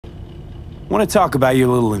Want to talk about your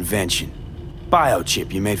little invention.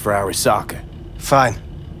 Biochip you made for Arasaka. Fine.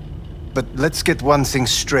 But let's get one thing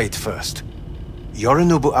straight first.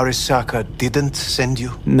 Yorinobu Arasaka didn't send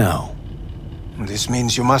you? No. This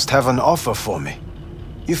means you must have an offer for me.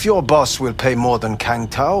 If your boss will pay more than Kang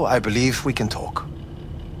Tao, I believe we can talk.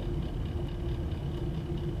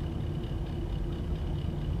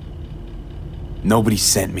 Nobody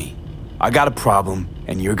sent me. I got a problem,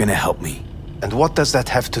 and you're gonna help me. And what does that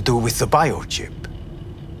have to do with the biochip?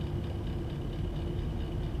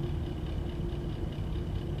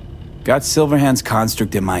 Got Silverhand's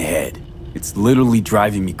construct in my head. It's literally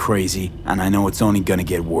driving me crazy, and I know it's only gonna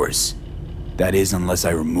get worse. That is, unless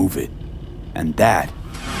I remove it. And that,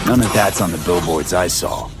 none of that's on the billboards I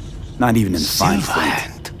saw. Not even in the fine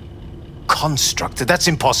print. Silverhand. Construct, that's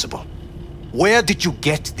impossible. Where did you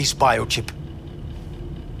get this biochip?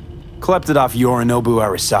 Klept it off Yorinobu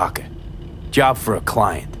Arasaka. Job for a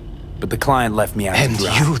client. But the client left me out to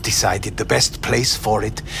dry. And you decided the best place for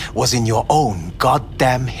it was in your own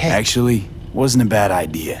goddamn head. Actually, wasn't a bad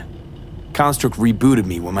idea. Construct rebooted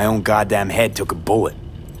me when my own goddamn head took a bullet.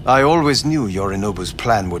 I always knew Yorinobu's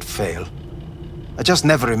plan would fail. I just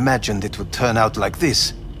never imagined it would turn out like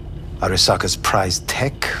this. Arasaka's prized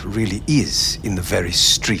tech really is in the very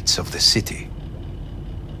streets of the city.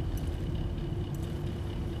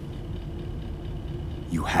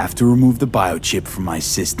 You have to remove the biochip from my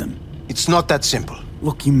system. It's not that simple.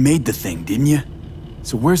 Look, you made the thing, didn't you?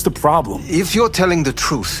 So where's the problem? If you're telling the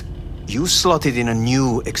truth, you slotted in a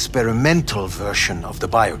new experimental version of the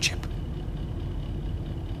biochip.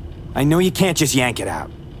 I know you can't just yank it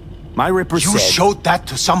out. My Ripper said... You showed that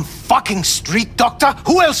to some fucking street doctor?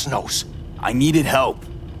 Who else knows? I needed help.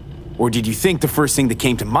 Or did you think the first thing that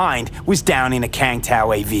came to mind was down in a Kang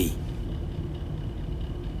Tao AV?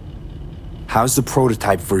 How's the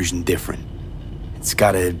prototype version different? It's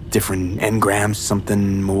got a different engram,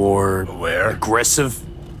 something more... aggressive?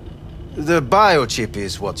 The biochip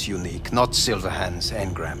is what's unique, not Silverhand's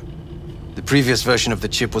engram. The previous version of the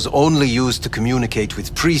chip was only used to communicate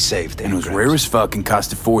with pre-saved engrams. And it was rare as fuck and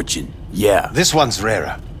cost a fortune. Yeah. This one's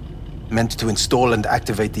rarer. Meant to install and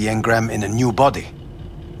activate the engram in a new body.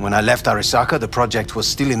 When I left Arasaka, the project was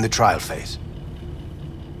still in the trial phase.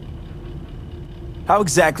 How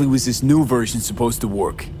exactly was this new version supposed to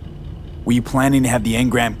work? Were you planning to have the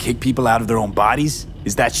engram kick people out of their own bodies?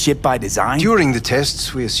 Is that shit by design? During the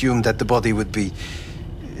tests, we assumed that the body would be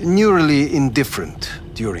neurally indifferent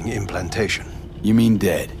during implantation. You mean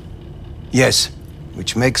dead? Yes,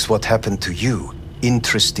 which makes what happened to you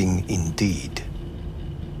interesting indeed.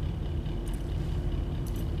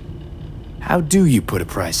 How do you put a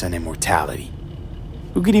price on immortality?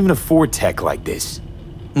 Who could even afford tech like this?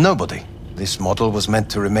 Nobody. This model was meant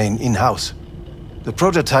to remain in-house. The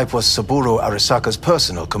prototype was Saburo Arasaka's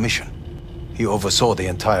personal commission. He oversaw the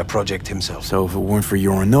entire project himself. So if it weren't for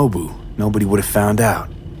Yorinobu, nobody would have found out.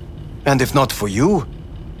 And if not for you,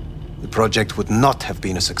 the project would not have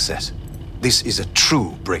been a success. This is a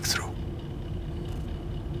true breakthrough.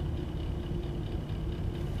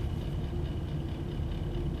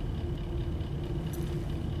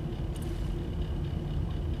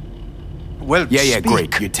 Well, yeah, speak.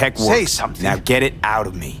 great. Your tech works. Say something. Now get it out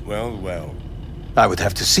of me. Well. I would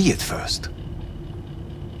have to see it first.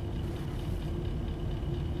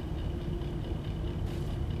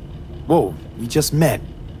 Whoa, we just met.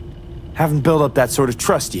 Haven't built up that sort of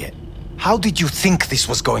trust yet. How did you think this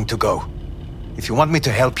was going to go? If you want me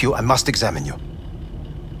to help you, I must examine you.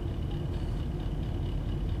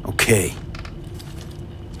 Okay.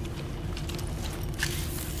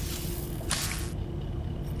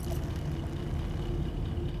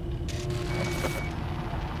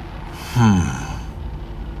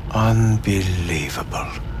 Unbelievable.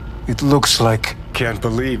 It looks like... Can't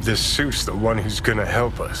believe this suit's the one who's gonna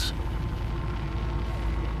help us.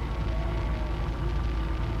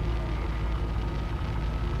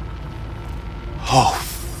 Oh,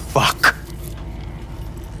 fuck.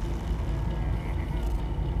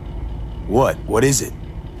 What? What is it?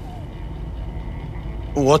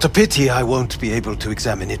 What a pity I won't be able to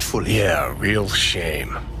examine it fully. Yeah, real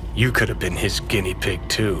shame. You could have been his guinea pig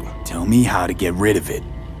too. Tell me how to get rid of it.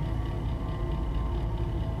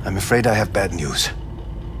 I'm afraid I have bad news.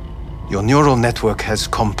 Your neural network has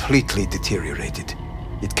completely deteriorated.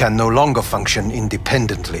 It can no longer function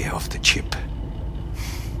independently of the chip.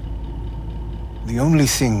 The only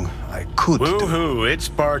thing I could do... Woohoo, it's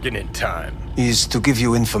bargaining time. ...is to give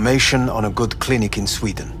you information on a good clinic in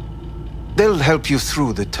Sweden. They'll help you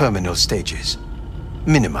through the terminal stages.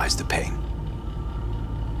 Minimize the pain.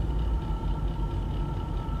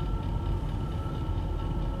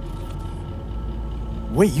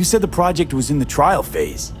 Wait, you said the project was in the trial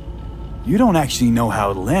phase. You don't actually know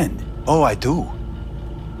how it'll end. Oh, I do.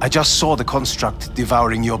 I just saw the construct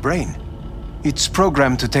devouring your brain. It's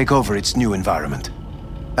programmed to take over its new environment.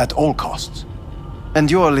 At all costs. And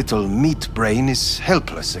your little meat brain is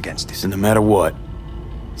helpless against it. So no matter what,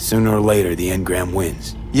 sooner or later the engram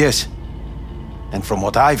wins. Yes. And from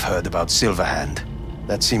what I've heard about Silverhand,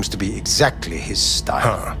 that seems to be exactly his style.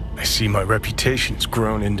 Huh. I see my reputation's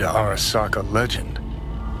grown into Arasaka legend.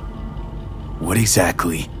 What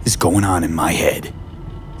exactly is going on in my head?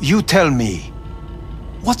 You tell me,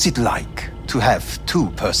 what's it like to have two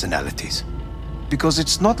personalities? Because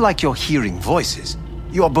it's not like you're hearing voices.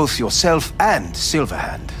 You are both yourself and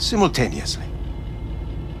Silverhand simultaneously.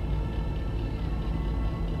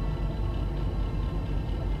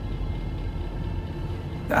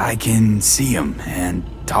 I can see him and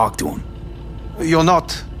talk to him. You're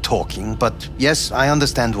not talking, but yes, I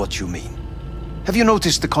understand what you mean. Have you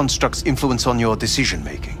noticed the construct's influence on your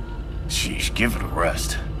decision-making? Sheesh, give it a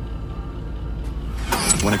rest.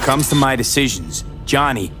 When it comes to my decisions,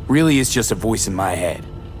 Johnny really is just a voice in my head.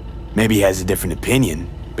 Maybe he has a different opinion,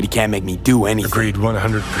 but he can't make me do anything. Agreed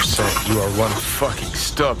 100%. You are one fucking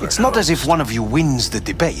stubborn. It's not as if one of you wins the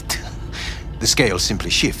debate. The scale simply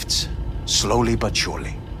shifts, slowly but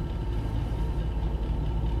surely.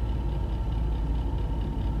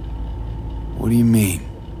 What do you mean?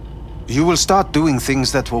 You will start doing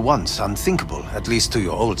things that were once unthinkable, at least to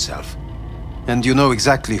your old self. And you know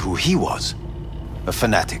exactly who he was. A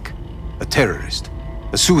fanatic, a terrorist,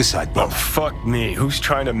 a suicide Oh, bomber. fuck me. Who's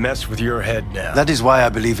trying to mess with your head now? That is why I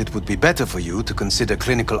believe it would be better for you to consider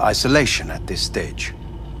clinical isolation at this stage.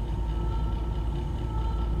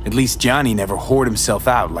 At least Johnny never whored himself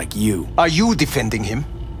out like you. Are you defending him?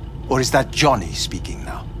 Or is that Johnny speaking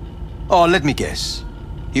now? Oh, let me guess.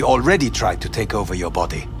 He already tried to take over your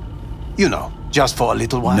body. You know, just for a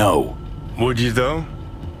little while. No. Would you, though?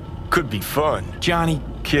 Could be fun. Johnny,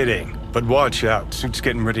 Kidding. But watch out. Suit's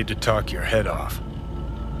getting ready to talk your head off.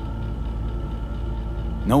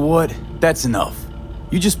 know what? That's enough.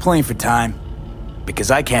 You just playing for time?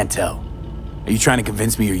 Because I can't tell. Are you trying to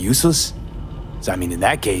convince me you're useless? So, I mean, in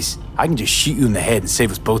that case, I can just shoot you in the head and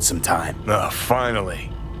save us both some time. Ah,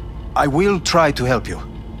 finally. I will try to help you.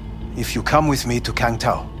 If you come with me to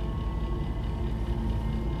Kangtao.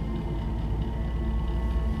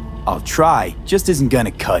 I'll try, just isn't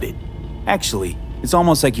gonna cut it. Actually, it's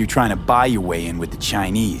almost like you're trying to buy your way in with the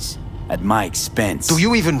Chinese, at my expense. Do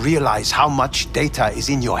you even realize how much data is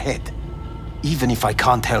in your head? Even if I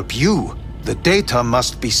can't help you, the data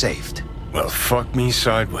must be saved. Well, fuck me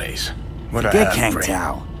sideways. What a Get half-brain.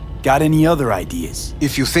 Kangtao. Got any other ideas?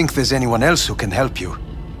 If you think there's anyone else who can help you,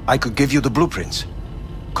 I could give you the blueprints.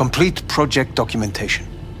 Complete project documentation.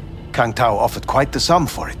 Kangtao offered quite the sum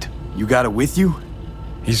for it. You got it with you?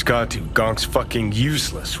 He's got to. Gonk's fucking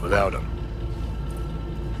useless without him.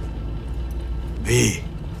 V.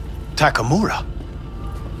 Takamura?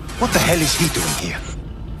 What the hell is he doing here?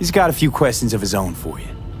 He's got a few questions of his own for you.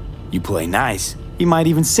 You play nice, he might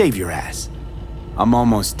even save your ass. I'm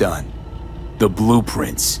almost done. The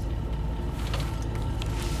blueprints.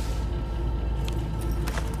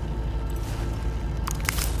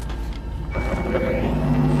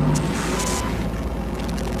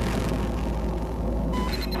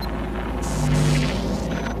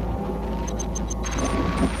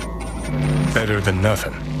 Better than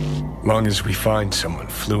nothing. Long as we find someone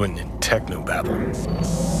fluent in technobabble.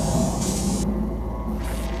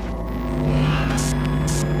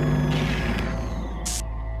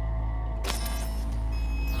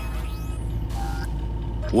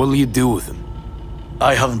 What'll you do with him?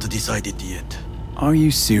 I haven't decided yet. Are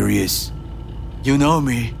you serious? You know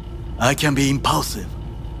me. I can be impulsive.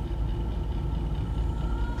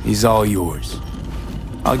 He's all yours.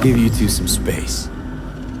 I'll give you two some space.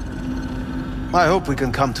 I hope we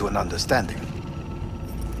can come to an understanding.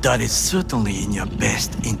 That is certainly in your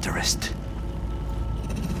best interest.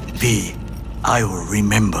 V, I will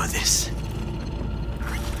remember this.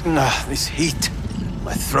 This heat.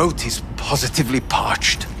 My throat is positively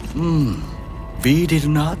parched. V did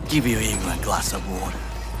not give you even a glass of water.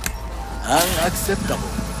 Unacceptable.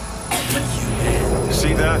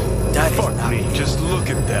 See that? That is Fuck not me. me. Just look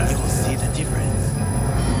at You that. will see the difference.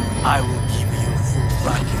 I will give you full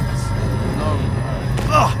brackets.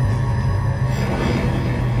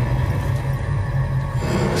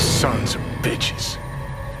 Sons of bitches.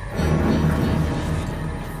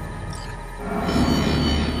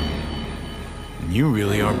 You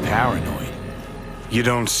really are paranoid. You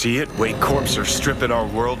don't see it? Wait, corps are stripping our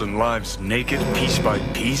world and lives naked, piece by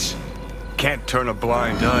piece? Can't turn a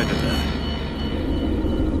blind eye to that.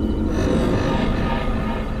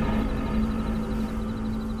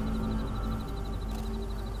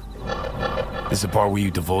 This is the part where you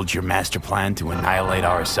divulge your master plan to annihilate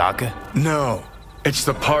Arasaka? No. It's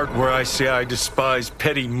the part where I say I despise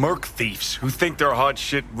petty merc thieves who think they're hot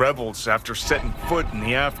shit rebels after setting foot in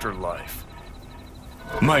the afterlife.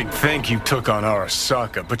 Might think you took on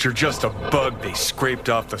Arasaka, but you're just a bug they scraped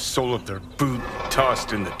off the sole of their boot and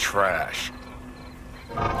tossed in the trash.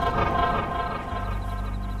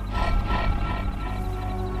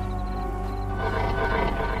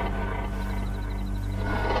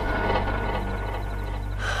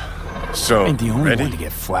 So, I ain't the only ready? one to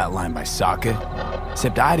get flatlined by Sokka.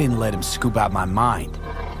 Except I didn't let him scoop out my mind.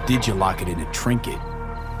 Did you lock it in a trinket?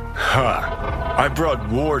 Ha! I brought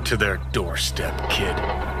war to their doorstep, kid.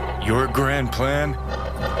 Your grand plan?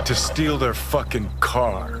 To steal their fucking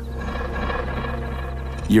car.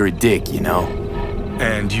 You're a dick, you know.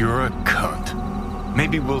 And you're a cunt.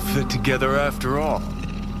 Maybe we'll fit together after all.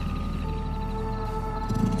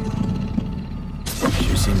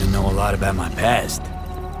 You seem to know a lot about my past.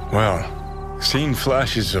 Well, seen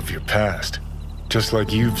flashes of your past, just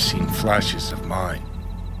like you've seen flashes of mine.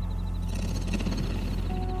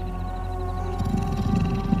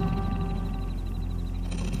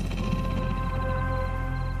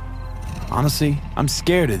 Honestly, I'm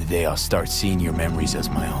scared of the day I'll start seeing your memories as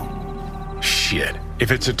my own. Shit.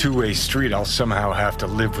 If it's a two-way street, I'll somehow have to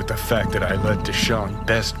live with the fact that I let Deshaun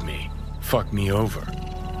best me, fuck me over.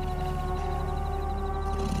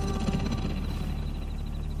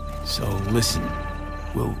 So listen,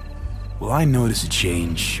 will I notice a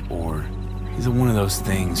change, or is it one of those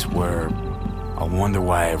things where I'll wonder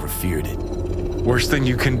why I ever feared it? Worst thing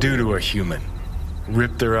you can do to a human.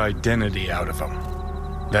 Rip their identity out of them.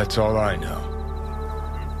 That's all I know.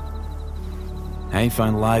 I ain't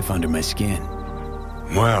find life under my skin.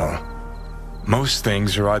 Well, most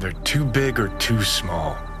things are either too big or too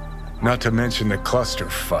small. Not to mention the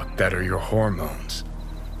clusterfuck that are your hormones.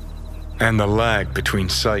 And the lag between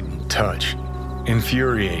sight and touch.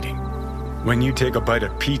 Infuriating. When you take a bite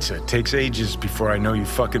of pizza, it takes ages before I know you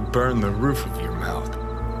fucking burn the roof of your mouth.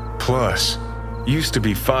 Plus, used to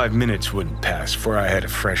be 5 minutes wouldn't pass before I had a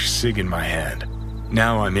fresh cig in my hand.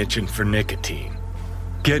 Now I'm itching for nicotine.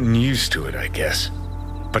 Getting used to it, I guess.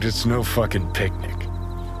 But it's no fucking picnic.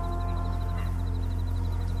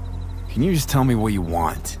 Can you just tell me what you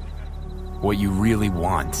want? What you really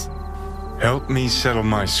want? Help me settle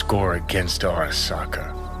my score against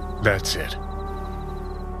Arasaka. That's it.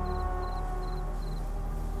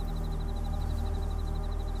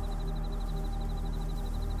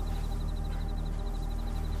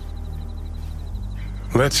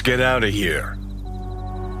 Let's get out of here.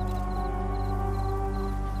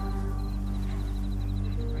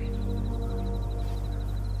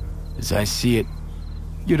 As I see it,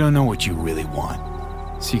 you don't know what you really want.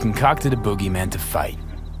 So you concocted a boogeyman to fight.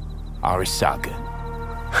 Arasaka.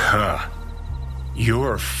 Huh.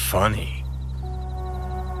 You're funny.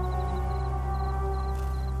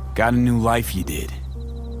 Got a new life you did.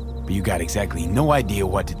 But you got exactly no idea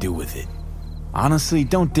what to do with it. Honestly,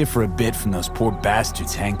 don't differ a bit from those poor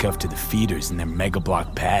bastards handcuffed to the feeders in their mega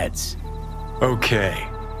block pads. Okay.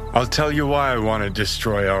 I'll tell you why I want to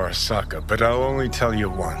destroy Arasaka, but I'll only tell you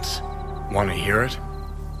once. Want to hear it?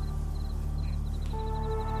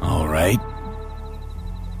 All right.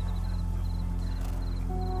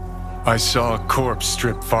 I saw a corpse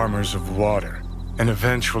strip farmers of water, and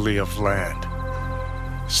eventually of land.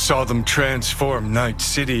 Saw them transform Night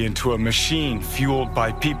City into a machine fueled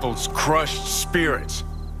by people's crushed spirits,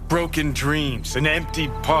 broken dreams, and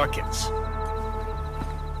emptied pockets.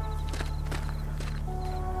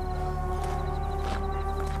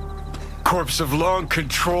 Corps have long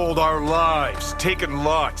controlled our lives, taken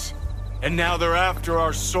lots, and now they're after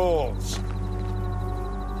our souls.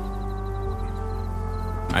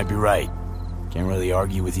 Might be right. Can't really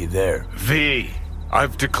argue with you there. V,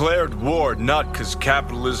 I've declared war not because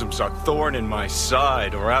capitalism's a thorn in my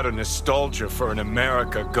side or out of nostalgia for an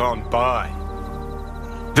America gone by.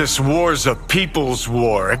 This war's a people's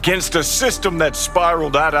war against a system that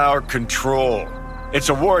spiraled out of our control. It's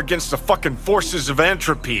a war against the fucking forces of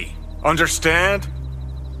entropy. Understand?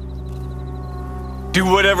 Do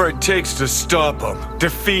whatever it takes to stop them,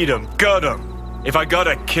 defeat them, gut them. If I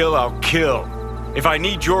gotta kill, I'll kill. If I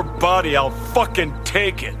need your body, I'll fucking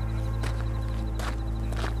take it.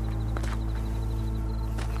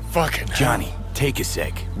 Fucking hell. Johnny, take a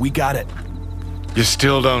sec. We got it. You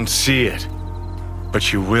still don't see it,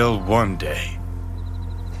 but you will one day.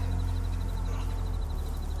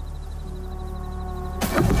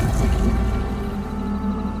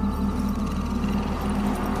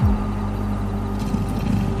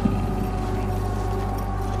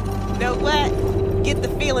 Know what? Get the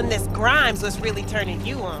feeling this Grimes was really turning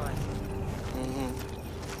you on.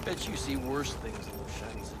 Bet you see worse things in those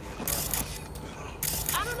shiny city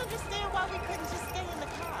apartments. I don't understand why we couldn't just stay in the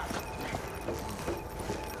car.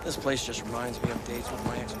 This place just reminds me of dates with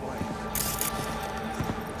my ex-wife.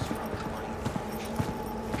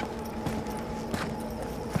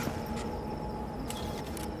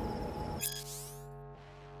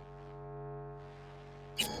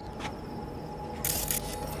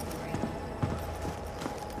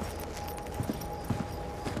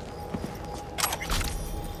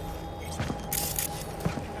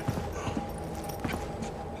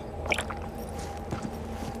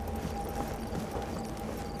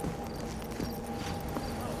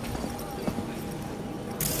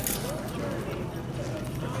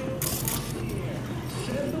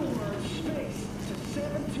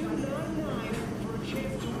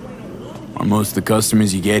 Are most of the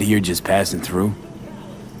customers you get here just passing through?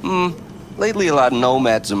 Lately a lot of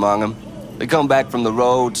nomads among them. They come back from the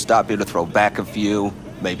road, stop here to throw back a few,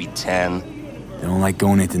 maybe 10. They don't like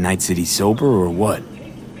going into Night City sober, or what?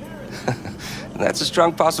 That's a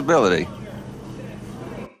strong possibility.